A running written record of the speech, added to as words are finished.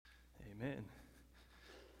Amen.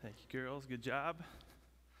 Thank you, girls. Good job.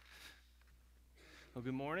 Well,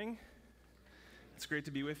 good morning. It's great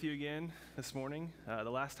to be with you again this morning.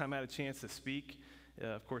 The last time I had a chance to speak,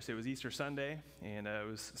 of course, it was Easter Sunday, and it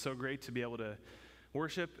was so great to be able to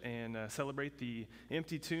worship and celebrate the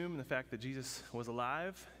empty tomb and the fact that Jesus was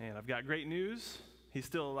alive. And I've got great news. He's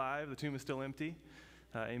still alive. The tomb is still empty.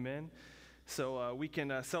 Amen. So we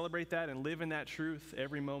can celebrate that and live in that truth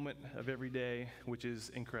every moment of every day, which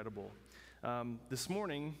is incredible. This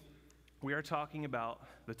morning, we are talking about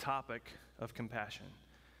the topic of compassion.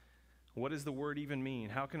 What does the word even mean?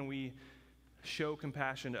 How can we show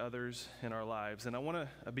compassion to others in our lives? And I want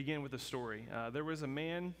to begin with a story. There was a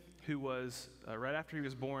man who was, right after he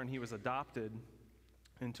was born, he was adopted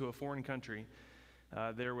into a foreign country.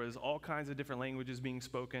 There was all kinds of different languages being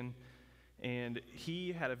spoken. And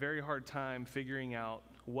he had a very hard time figuring out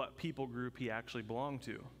what people group he actually belonged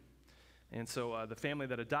to. And so the family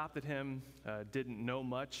that adopted him didn't know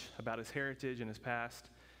much about his heritage and his past.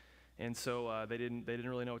 And so they didn't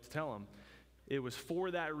really know what to tell him. It was for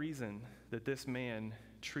that reason that this man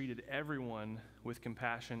treated everyone with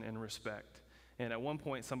compassion and respect. And at one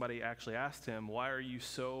point, somebody actually asked him, "Why are you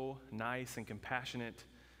so nice and compassionate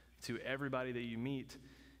to everybody that you meet?"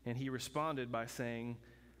 And he responded by saying,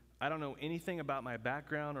 "I don't know anything about my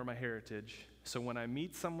background or my heritage, so when I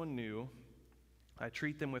meet someone new, I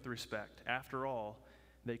treat them with respect. After all,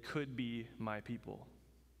 they could be my people."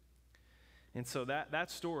 And so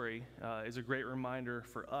that story is a great reminder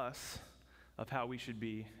for us of how we should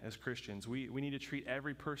be as Christians. We need to treat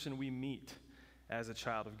every person we meet as a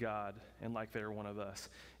child of God and like they're one of us.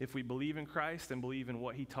 If we believe in Christ and believe in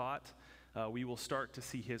what he taught, we will start to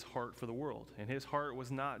see his heart for the world. And his heart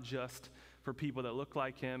was not just for people that look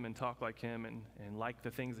like him and talk like him and like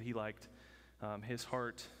the things that he liked. His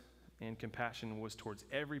heart and compassion was towards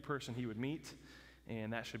every person he would meet,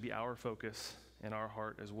 and that should be our focus and our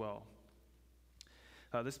heart as well.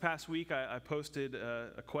 This past week, I posted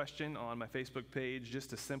a question on my Facebook page just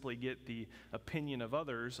to simply get the opinion of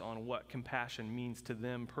others on what compassion means to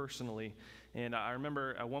them personally. And I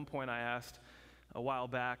remember at one point I asked, a while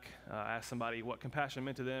back, I asked somebody what compassion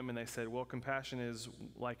meant to them, and they said, well, compassion is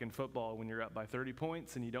like in football when you're up by 30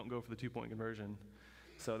 points and you don't go for the two-point conversion.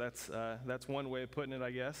 So that's one way of putting it,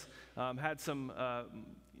 I guess. Had some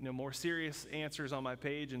more serious answers on my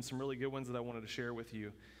page and some really good ones that I wanted to share with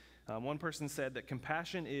you. One person said that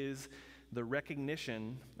compassion is the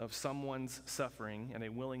recognition of someone's suffering and a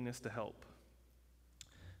willingness to help.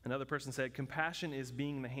 Another person said compassion is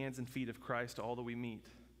being the hands and feet of Christ to all that we meet.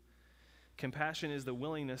 Compassion is the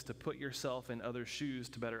willingness to put yourself in others' shoes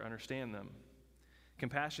to better understand them.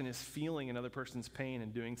 Compassion is feeling another person's pain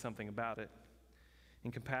and doing something about it.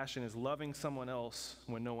 And compassion is loving someone else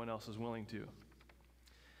when no one else is willing to.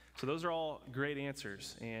 So those are all great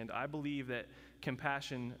answers, and I believe that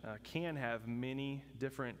compassion can have many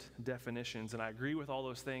different definitions, and I agree with all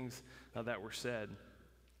those things that were said.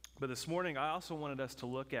 But this morning, I also wanted us to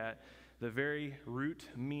look at the very root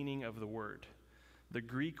meaning of the word. The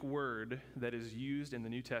Greek word that is used in the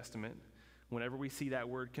New Testament, whenever we see that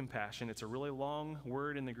word compassion, it's a really long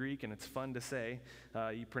word in the Greek, and it's fun to say.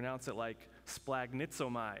 You pronounce it like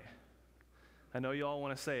splagnizomai. I know you all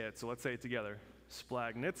want to say it, so let's say it together.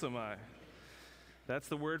 Splagnizomai. That's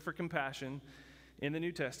the word for compassion in the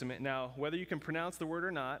New Testament. Now, whether you can pronounce the word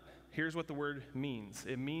or not, here's what the word means.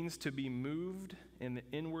 It means to be moved in the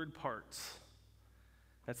inward parts.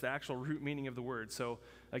 That's the actual root meaning of the word. So,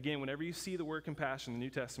 again, whenever you see the word compassion in the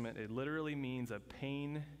New Testament, it literally means a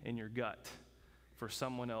pain in your gut for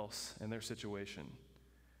someone else and their situation.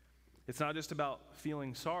 It's not just about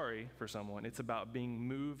feeling sorry for someone. It's about being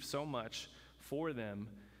moved so much for them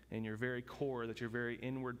in your very core that your very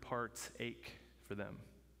inward parts ache for them.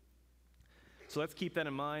 So let's keep that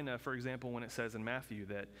in mind, for example, when it says in Matthew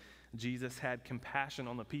that Jesus had compassion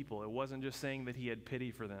on the people. It wasn't just saying that he had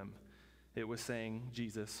pity for them. It was saying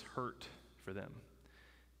Jesus hurt for them.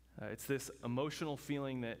 It's this emotional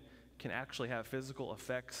feeling that can actually have physical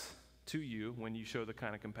effects to you when you show the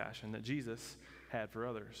kind of compassion that Jesus had for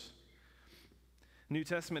others. New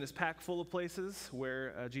Testament is packed full of places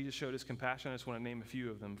where Jesus showed his compassion. I just want to name a few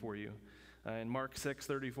of them for you. In Mark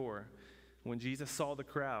 6:34, when Jesus saw the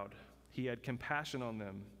crowd, he had compassion on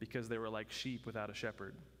them because they were like sheep without a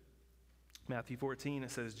shepherd. Matthew 14,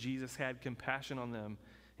 it says, Jesus had compassion on them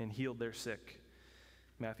and healed their sick.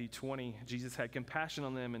 Matthew 20, Jesus had compassion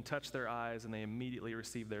on them and touched their eyes, and they immediately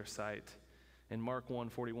received their sight. In Mark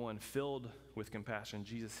 1:41, filled with compassion,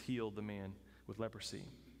 Jesus healed the man with leprosy.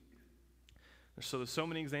 So there's so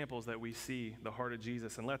many examples that we see the heart of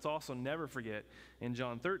Jesus. And let's also never forget in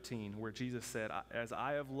John 13 where Jesus said, as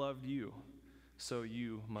I have loved you, so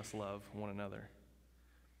you must love one another.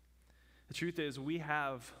 The truth is, we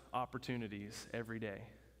have opportunities every day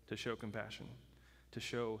to show compassion, to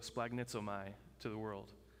show splagnizomai to the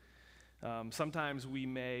world. Sometimes we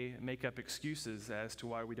may make up excuses as to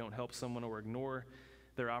why we don't help someone or ignore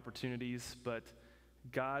their opportunities, but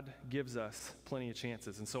God gives us plenty of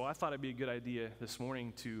chances. And so I thought it'd be a good idea this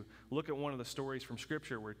morning to look at one of the stories from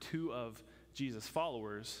Scripture where two of Jesus'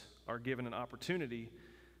 followers are given an opportunity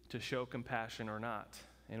to show compassion or not.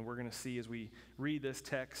 And we're going to see as we read this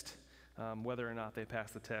text whether or not they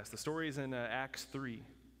pass the test. The story is in Acts 3.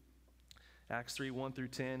 Acts 3, 1 through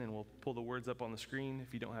 10, and we'll pull the words up on the screen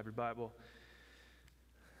if you don't have your Bible.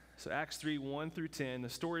 So Acts 3, 1 through 10, the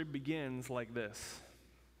story begins like this.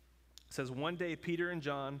 It says, "One day Peter and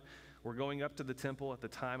John were going up to the temple at the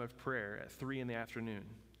time of prayer at 3 in the afternoon.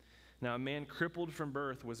 Now a man crippled from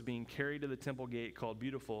birth was being carried to the temple gate called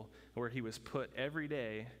Beautiful, where he was put every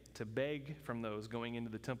day to beg from those going into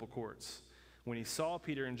the temple courts. When he saw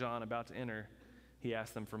Peter and John about to enter, he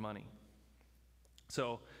asked them for money."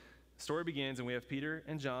 So the story begins, and we have Peter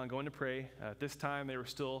and John going to pray. At this time, they were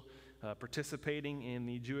still participating in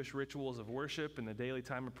the Jewish rituals of worship and the daily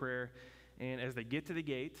time of prayer. And as they get to the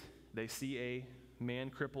gate, they see a man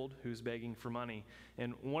crippled who's begging for money.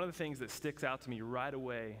 And one of the things that sticks out to me right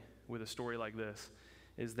away with a story like this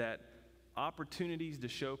is that opportunities to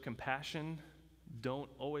show compassion don't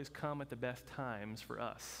always come at the best times for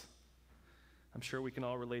us. I'm sure we can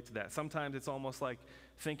all relate to that. Sometimes it's almost like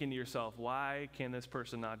thinking to yourself, why can this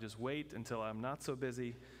person not just wait until I'm not so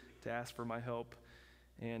busy to ask for my help?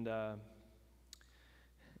 And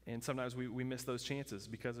sometimes we miss those chances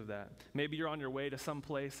because of that. Maybe you're on your way to some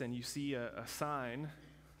place and you see a sign,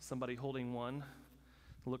 somebody holding one,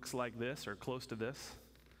 looks like this or close to this.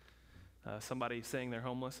 Somebody saying they're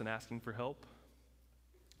homeless and asking for help.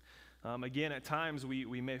 Again, at times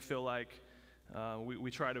we may feel like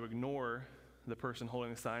we try to ignore the person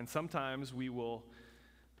holding the sign. Sometimes we will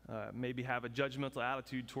maybe have a judgmental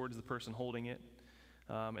attitude towards the person holding it.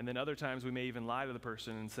 And then other times we may even lie to the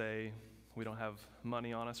person and say we don't have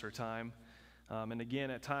money on us or time. And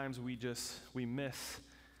again, at times we miss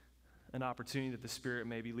an opportunity that the Spirit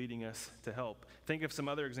may be leading us to help. Think of some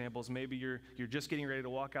other examples. Maybe you're just getting ready to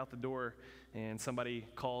walk out the door and somebody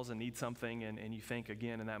calls and needs something, and you think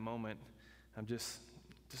again in that moment, I'm just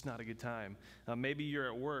not a good time. Maybe you're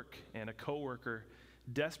at work and a coworker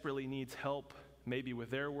desperately needs help, maybe with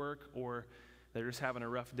their work, or they're just having a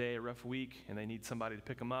rough day, a rough week, and they need somebody to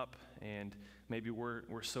pick them up. And maybe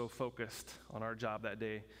we're so focused on our job that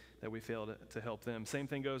day that we fail to help them. Same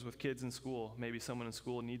thing goes with kids in school. Maybe someone in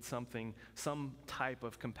school needs something, some type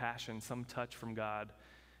of compassion, some touch from God,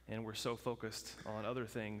 and we're so focused on other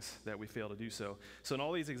things that we fail to do so. So in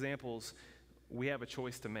all these examples, we have a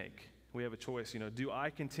choice to make. We have a choice, do I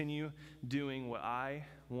continue doing what I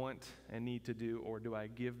want and need to do, or do I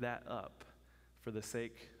give that up for the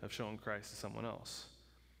sake of showing Christ to someone else?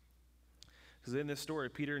 Because in this story,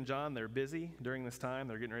 Peter and John, they're busy during this time.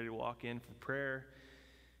 They're getting ready to walk in for prayer.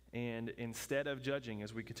 And instead of judging,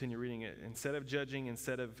 as we continue reading it, instead of judging,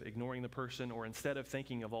 instead of ignoring the person, or instead of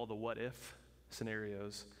thinking of all the what-if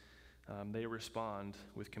scenarios, they respond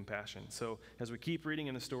with compassion. So as we keep reading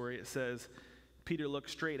in the story, it says, Peter looked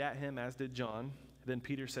straight at him, as did John. Then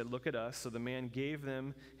Peter said, "Look at us." So the man gave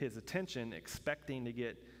them his attention, expecting to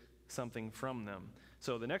get something from them.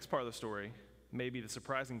 So the next part of the story may be the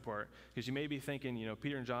surprising part, because you may be thinking,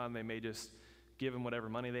 Peter and John, they may just give him whatever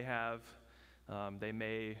money they have. They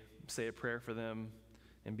may say a prayer for them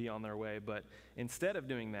and be on their way. But instead of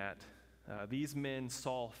doing that, these men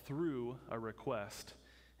saw through a request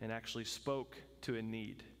and actually spoke to a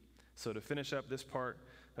need. So to finish up this part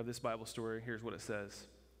of this Bible story, here's what it says.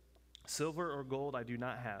 "Silver or gold I do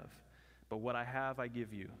not have, but what I have I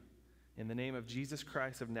give you. In the name of Jesus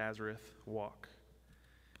Christ of Nazareth, walk."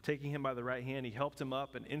 Taking him by the right hand, he helped him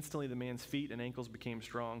up, and instantly the man's feet and ankles became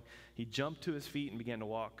strong. He jumped to his feet and began to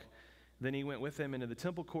walk. Then he went with him into the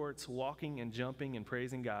temple courts, walking and jumping and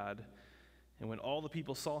praising God. And when all the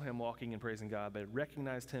people saw him walking and praising God, they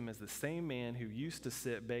recognized him as the same man who used to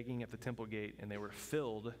sit begging at the temple gate, and they were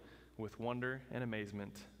filled with wonder and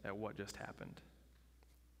amazement at what just happened.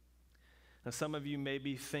 Now, some of you may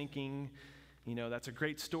be thinking, that's a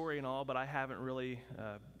great story and all, but I haven't really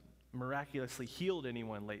miraculously healed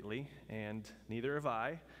anyone lately, and neither have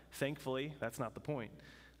I. Thankfully, that's not the point.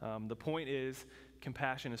 The point is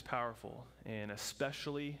compassion is powerful, and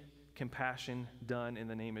especially compassion done in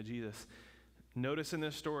the name of Jesus. Notice in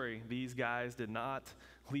this story, these guys did not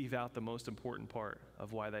leave out the most important part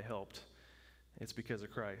of why they helped. It's because of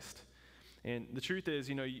Christ. And the truth is,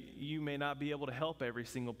 you may not be able to help every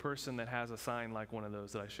single person that has a sign like one of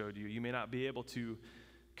those that I showed you. You may not be able to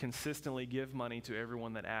consistently give money to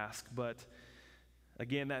everyone that asks, but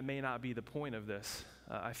again, that may not be the point of this.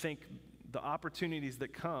 I think the opportunities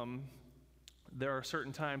that come, there are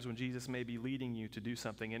certain times when Jesus may be leading you to do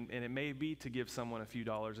something, and it may be to give someone a few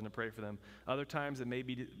dollars and to pray for them. Other times it may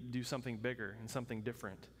be to do something bigger and something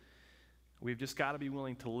different. We've just got to be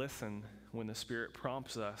willing to listen when the Spirit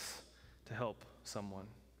prompts us to help someone.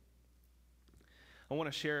 I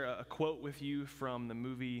want to share a quote with you from the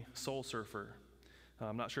movie Soul Surfer.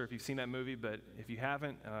 I'm not sure if you've seen that movie, but if you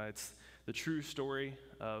haven't, it's the true story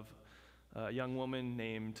of a young woman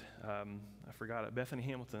named, I forgot it, Bethany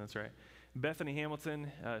Hamilton, that's right. Bethany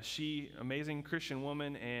Hamilton, she, amazing Christian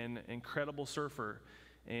woman and incredible surfer.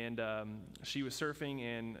 And she was surfing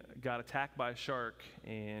and got attacked by a shark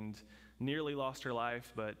and nearly lost her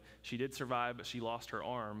life, but she did survive, but she lost her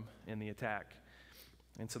arm in the attack.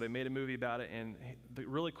 And so they made a movie about it, and the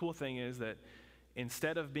really cool thing is that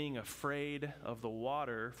instead of being afraid of the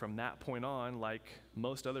water from that point on, like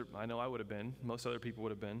most other people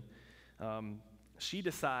would have been, she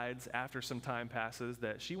decides after some time passes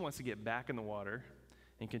that she wants to get back in the water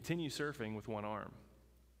and continue surfing with one arm.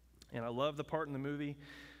 And I love the part in the movie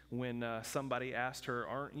when somebody asked her,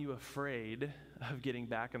 "Aren't you afraid of getting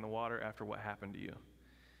back in the water after what happened to you?"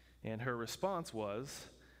 And her response was,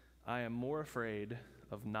 "I am more afraid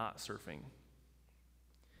of not surfing."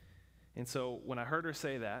 And so when I heard her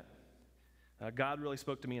say that, God really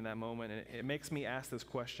spoke to me in that moment, and it makes me ask this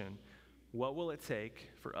question: what will it take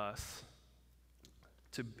for us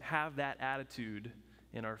to have that attitude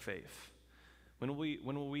in our faith? When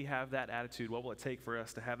will we have that attitude? What will it take for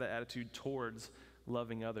us to have that attitude towards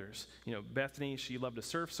loving others? Bethany, she loved to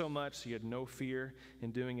surf so much, she had no fear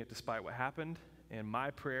in doing it despite what happened. And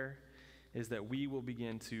my prayer is that we will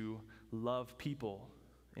begin to love people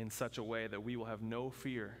in such a way that we will have no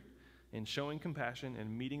fear in showing compassion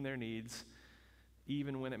and meeting their needs,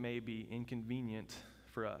 even when it may be inconvenient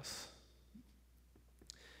for us.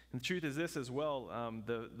 And the truth is this as well,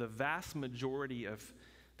 the vast majority of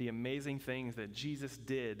the amazing things that Jesus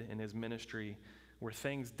did in his ministry were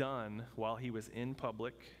things done while he was in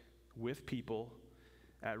public with people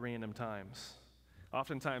at random times.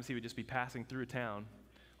 Oftentimes he would just be passing through town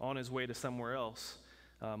on his way to somewhere else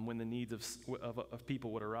when the needs of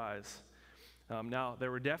people would arise. Now,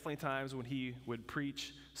 there were definitely times when he would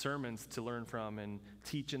preach sermons to learn from and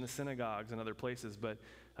teach in the synagogues and other places, but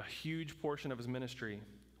a huge portion of his ministry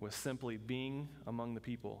was simply being among the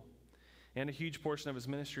people. And a huge portion of his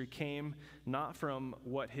ministry came not from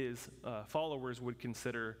what his followers would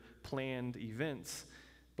consider planned events,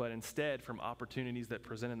 but instead from opportunities that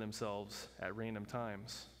presented themselves at random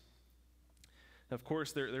times. Of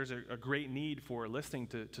course, there's a great need for listening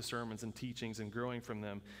to sermons and teachings and growing from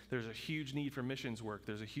them. There's a huge need for missions work.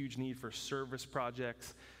 There's a huge need for service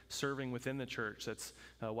projects, serving within the church. That's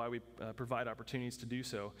why we provide opportunities to do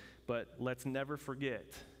so. But let's never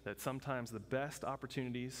forget that sometimes the best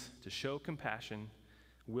opportunities to show compassion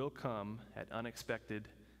will come at unexpected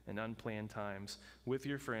and unplanned times with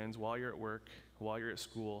your friends, while you're at work, while you're at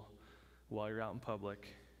school, while you're out in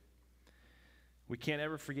public. We can't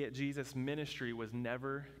ever forget Jesus' ministry was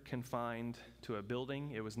never confined to a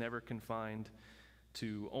building. It was never confined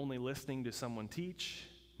to only listening to someone teach.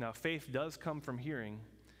 Now, faith does come from hearing,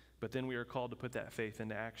 but then we are called to put that faith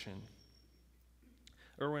into action.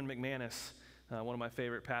 Erwin McManus, one of my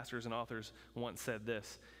favorite pastors and authors, once said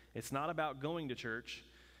this: "It's not about going to church,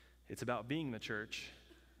 it's about being the church.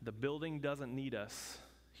 The building doesn't need us,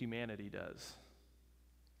 humanity does."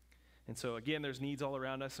 And so again, there's needs all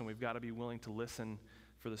around us, and we've got to be willing to listen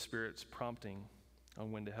for the Spirit's prompting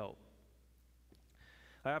on when to help.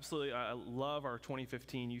 I love our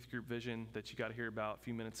 2015 youth group vision that you got to hear about a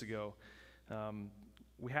few minutes ago.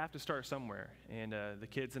 We have to start somewhere, and the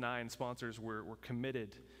kids and I and sponsors were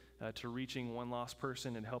committed to reaching one lost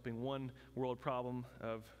person and helping one world problem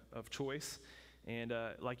of choice. And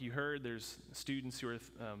like you heard, there's students who are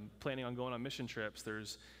planning on going on mission trips.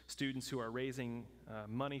 There's students who are raising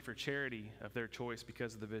money for charity of their choice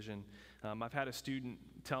because of the vision. I've had a student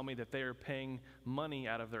tell me that they are paying money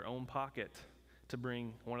out of their own pocket to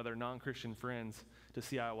bring one of their non-Christian friends to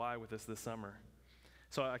CIY with us this summer.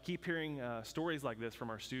 So I keep hearing stories like this from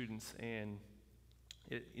our students, and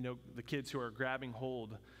the kids who are grabbing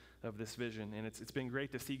hold of this vision. And it's been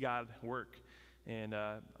great to see God work. And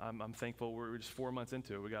I'm thankful we're just 4 months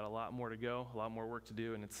into it. We got a lot more to go, a lot more work to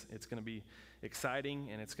do, and it's going to be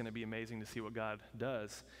exciting, and it's going to be amazing to see what God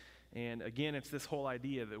does. And again, it's this whole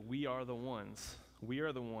idea that we are the ones,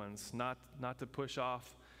 not to push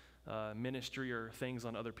off ministry or things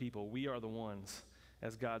on other people. We are the ones,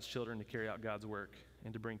 as God's children, to carry out God's work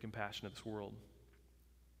and to bring compassion to this world.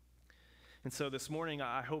 And so this morning,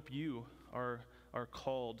 I hope you are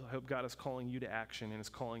called. I hope God is calling you to action and is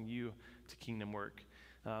calling you to kingdom work.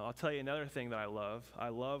 I'll tell you another thing that I love. I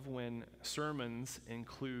love when sermons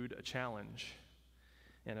include a challenge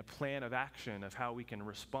and a plan of action of how we can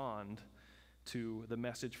respond to the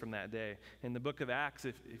message from that day. In the book of Acts,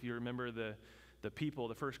 if you remember the people,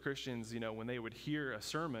 the first Christians, when they would hear a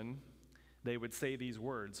sermon, they would say these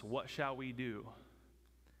words, "What shall we do?"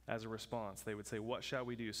 As a response, they would say, "What shall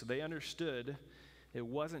we do?" So they understood it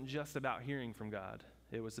wasn't just about hearing from God.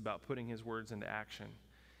 It was about putting his words into action.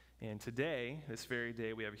 And today, this very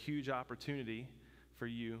day, we have a huge opportunity for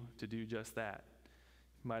you to do just that.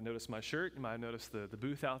 You might notice my shirt. You might notice the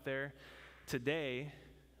booth out there. Today,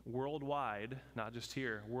 worldwide, not just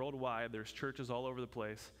here, worldwide, there's churches all over the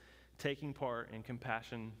place taking part in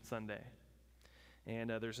Compassion Sunday. And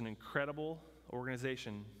there's an incredible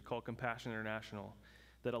organization called Compassion International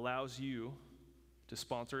that allows you to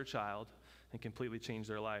sponsor a child and completely change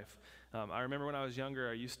their life. I remember when I was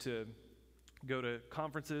younger, I used to go to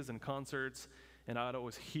conferences and concerts, and I would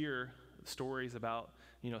always hear stories about,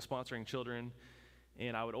 sponsoring children,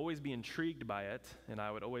 and I would always be intrigued by it, and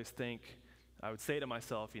I would always think, I would say to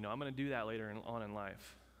myself, I'm going to do that later on in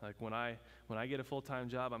life. Like when I get a full-time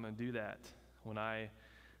job, I'm going to do that. When I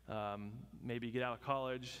maybe get out of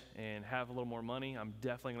college and have a little more money, I'm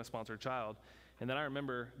definitely going to sponsor a child. And then I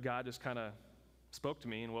remember God just kind of spoke to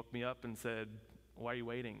me and woke me up and said, "Why are you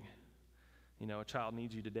waiting? A child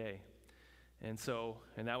needs you today." And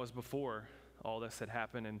that was before all this had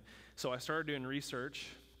happened. And so I started doing research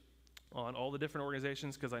on all the different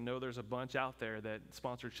organizations because I know there's a bunch out there that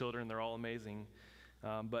sponsor children. They're all amazing.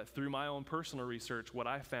 But through my own personal research, what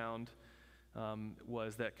I found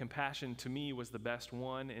was that Compassion to me was the best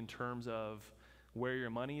one in terms of where your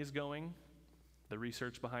money is going, the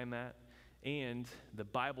research behind that, and the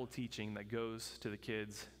Bible teaching that goes to the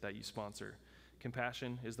kids that you sponsor.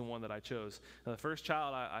 Compassion is the one that I chose. Now, the first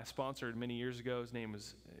child I sponsored many years ago, his name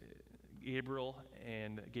was Gabriel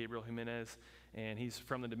Jimenez, and he's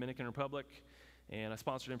from the Dominican Republic, and I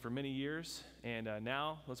sponsored him for many years. And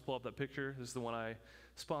now, let's pull up that picture. This is the one I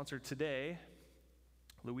sponsored today,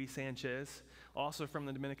 Luis Sanchez, also from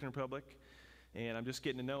the Dominican Republic. And I'm just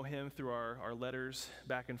getting to know him through our letters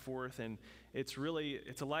back and forth. And it's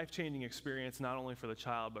a life-changing experience, not only for the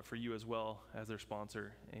child, but for you as well as their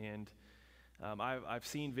sponsor. And I've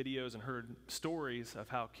seen videos and heard stories of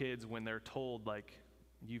how kids, when they're told, like,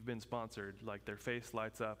 you've been sponsored, like their face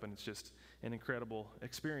lights up, and it's just an incredible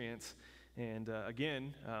experience. And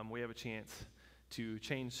again, we have a chance to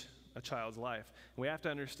change a child's life. We have to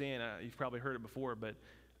understand, you've probably heard it before, but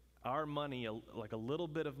our money, like a little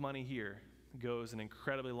bit of money here, goes an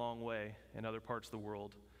incredibly long way in other parts of the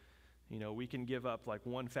world. We can give up like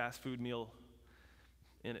one fast food meal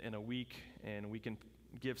in a week, and we can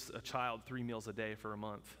give a child 3 meals a day for a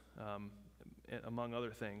month, among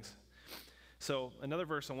other things. So another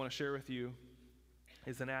verse I want to share with you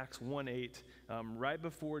is in Acts 1:8. Right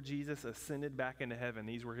before Jesus ascended back into heaven,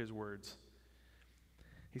 these were his words.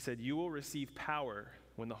 He said, "You will receive power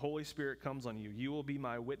when the Holy Spirit comes on you. You will be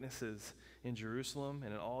my witnesses in Jerusalem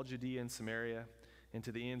and in all Judea and Samaria and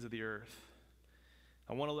to the ends of the earth."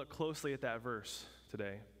 I want to look closely at that verse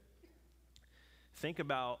today. Think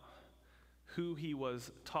about who he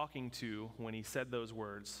was talking to when he said those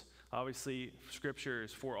words. Obviously, Scripture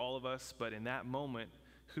is for all of us, but in that moment,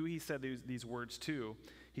 who he said these words to,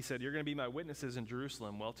 he said, "You're going to be my witnesses in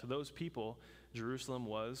Jerusalem." Well, to those people, Jerusalem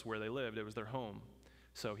was where they lived. It was their home.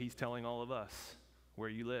 So he's telling all of us, where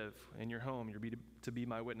you live, in your home, you're to be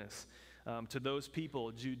my witness. To those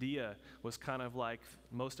people, Judea was kind of like,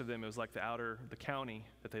 most of them, it was like the county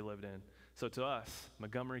that they lived in. So to us,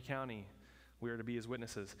 Montgomery County, we are to be his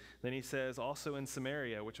witnesses. Then he says, also in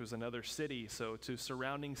Samaria, which was another city, so to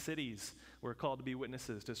surrounding cities, we're called to be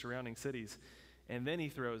witnesses to surrounding cities. And then he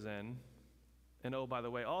throws in, and oh, by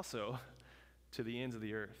the way, also to the ends of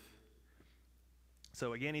the earth.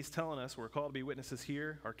 So again, he's telling us we're called to be witnesses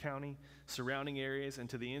here, our county, surrounding areas, and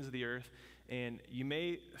to the ends of the earth. And you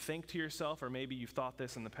may think to yourself, or maybe you've thought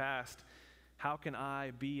this in the past, how can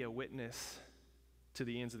I be a witness to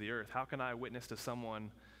the ends of the earth? How can I witness to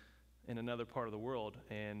someone in another part of the world?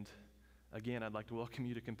 And again, I'd like to welcome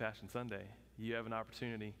you to Compassion Sunday. You have an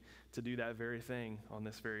opportunity to do that very thing on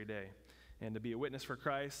this very day. And to be a witness for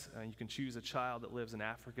Christ, you can choose a child that lives in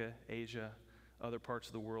Africa, Asia, other parts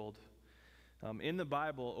of the world. In the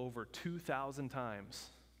Bible, over 2,000 times,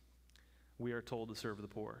 we are told to serve the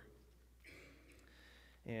poor.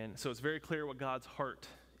 And so it's very clear what God's heart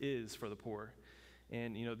is for the poor.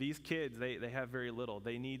 And, these kids, they have very little.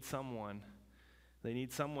 They need someone. They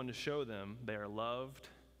need someone to show them they are loved,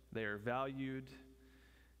 they are valued.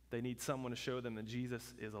 They need someone to show them that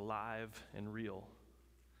Jesus is alive and real.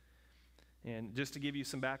 And just to give you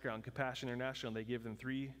some background, Compassion International, they give them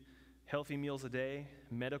 3 healthy meals a day,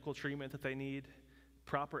 medical treatment that they need,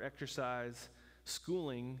 proper exercise,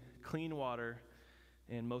 schooling, clean water,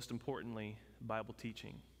 and most importantly, Bible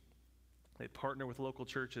teaching. They partner with local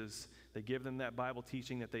churches. They give them that Bible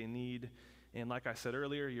teaching that they need. And like I said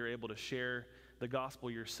earlier, you're able to share the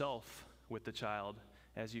gospel yourself with the child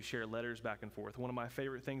as you share letters back and forth. One of my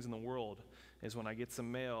favorite things in the world is when I get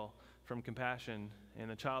some mail from Compassion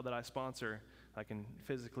and the child that I sponsor, I can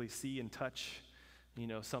physically see and touch,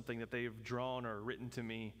 something that they've drawn or written to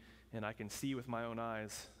me, and I can see with my own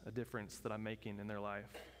eyes a difference that I'm making in their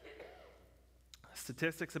life.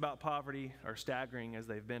 Statistics about poverty are staggering, as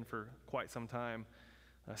they've been for quite some time,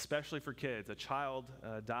 especially for kids. A child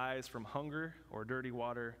dies from hunger or dirty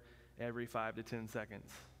water every 5 to 10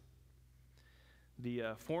 seconds.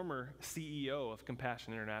 The former CEO of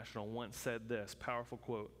Compassion International once said this powerful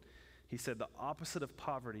quote. He said, "The opposite of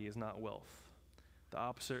poverty is not wealth. The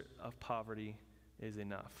opposite of poverty is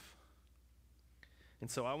enough."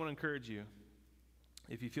 And so I want to encourage you,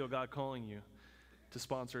 if you feel God calling you to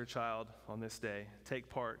sponsor a child on this day, take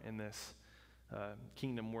part in this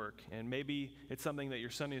kingdom work. And maybe it's something that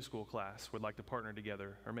your Sunday school class would like to partner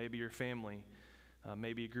together, or maybe your family,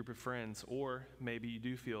 maybe a group of friends, or maybe you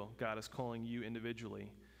do feel God is calling you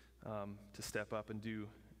individually to step up and do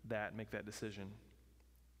that, make that decision.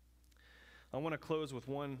 I want to close with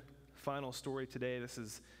one final story today. This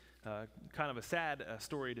is kind of a sad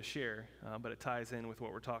story to share, but it ties in with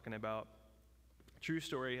what we're talking about. True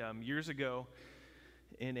story. Years ago,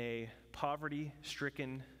 in a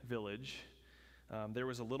poverty-stricken village, there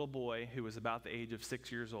was a little boy who was about the age of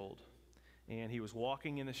 6 years old. And he was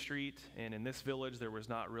walking in the street, and in this village, there was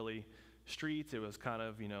not really streets. It was kind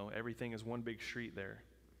of, everything is one big street there.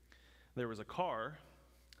 There was a car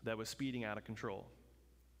that was speeding out of control.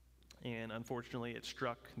 And unfortunately, it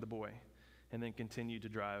struck the boy and then continued to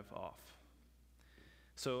drive off.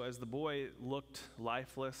 So as the boy looked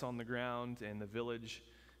lifeless on the ground and the village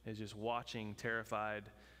is just watching,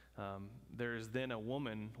 terrified, there's then a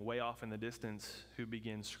woman way off in the distance who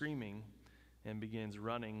begins screaming and begins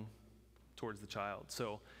running towards the child.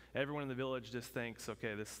 So everyone in the village just thinks,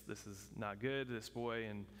 okay, this is not good, this boy,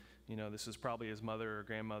 and this is probably his mother or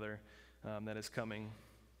grandmother that is coming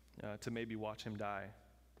to maybe watch him die.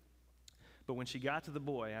 But when she got to the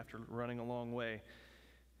boy, after running a long way,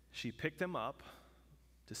 she picked him up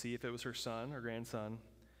to see if it was her son or grandson,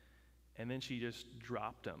 and then she just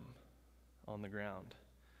dropped him on the ground.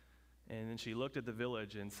 And then she looked at the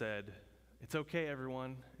village and said, "It's okay,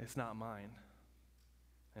 everyone, it's not mine,"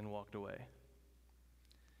 and walked away.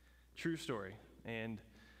 True story. And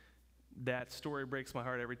that story breaks my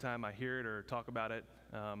heart every time I hear it or talk about it.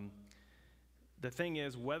 The thing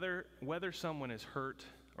is, whether someone is hurt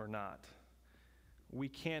or not, we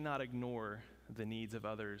cannot ignore the needs of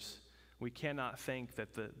others. We cannot think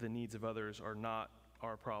that the needs of others are not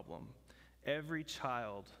our problem. Every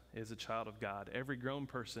child is a child of God. Every grown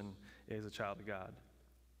person is a child of God.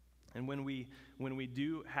 And when we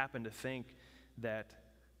do happen to think that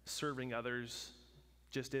serving others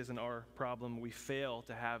just isn't our problem, we fail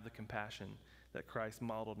to have the compassion that Christ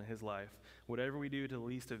modeled in his life. Whatever we do to the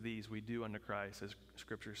least of these, we do unto Christ, as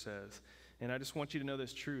Scripture says. And I just want you to know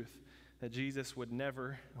this truth, that Jesus would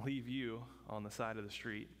never leave you on the side of the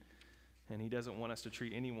street. And he doesn't want us to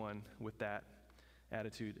treat anyone with that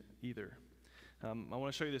attitude either. I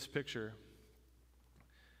want to show you this picture.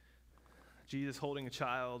 Jesus holding a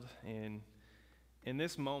child, and in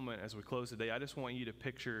this moment, as we close today, I just want you to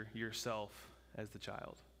picture yourself as the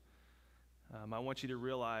child. I want you to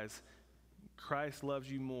realize Christ loves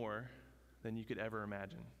you more than you could ever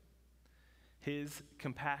imagine. His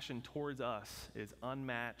compassion towards us is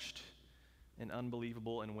unmatched and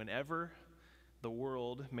unbelievable, and whenever the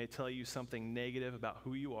world may tell you something negative about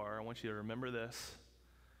who you are, I want you to remember this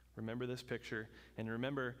picture, and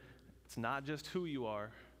remember, it's not just who you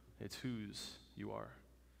are, it's whose you are.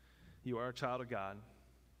 You are a child of God.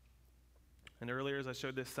 And earlier, as I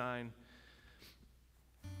showed this sign,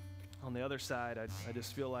 on the other side, I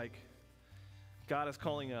just feel like God is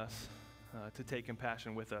calling us to take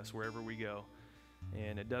compassion with us wherever we go.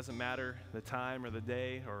 And it doesn't matter the time or the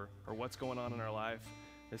day or what's going on in our life.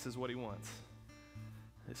 This is what he wants.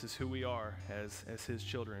 This is who we are as his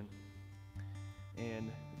children.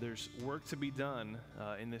 And there's work to be done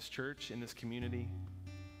in this church, in this community,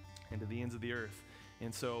 and to the ends of the earth.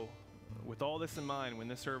 And so with all this in mind, when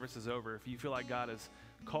this service is over, if you feel like God has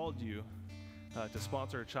called you to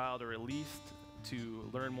sponsor a child, or at least to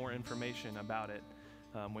learn more information about it.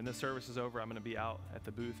 When this service is over, I'm going to be out at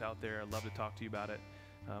the booth out there. I'd love to talk to you about it.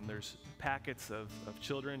 There's packets of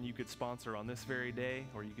children you could sponsor on this very day,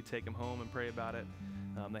 or you could take them home and pray about it.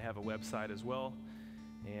 They have a website as well.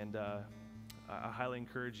 And I highly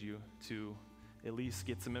encourage you to at least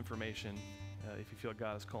get some information if you feel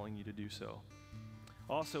God is calling you to do so.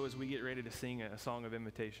 Also, as we get ready to sing a song of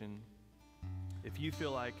invitation, if you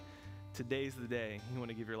feel like today's the day you want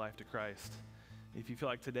to give your life to Christ, if you feel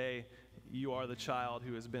like today you are the child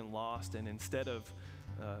who has been lost, and instead of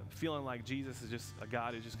feeling like Jesus is just a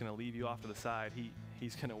God who's just going to leave you off to the side,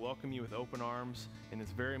 he's going to welcome you with open arms in this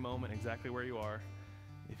very moment, exactly where you are.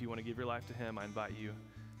 If you want to give your life to him, I invite you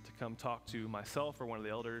to come talk to myself or one of the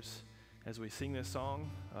elders as we sing this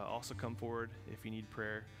song. Also come forward if you need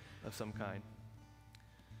prayer of some kind.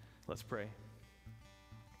 Let's pray.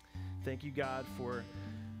 Thank you, God, for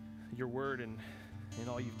your word and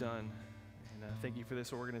all you've done. And thank you for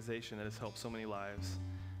this organization that has helped so many lives.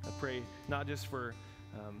 I pray not just for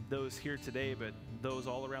those here today, but those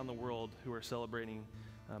all around the world who are celebrating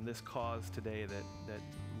this cause today, that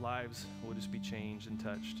lives will just be changed and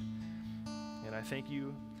touched. And I thank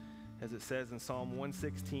you, as it says in Psalm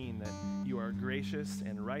 116, that you are gracious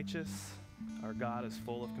and righteous. Our God is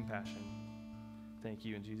full of compassion. Thank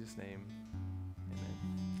you in Jesus' name.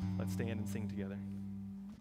 Amen. Let's stand and sing together.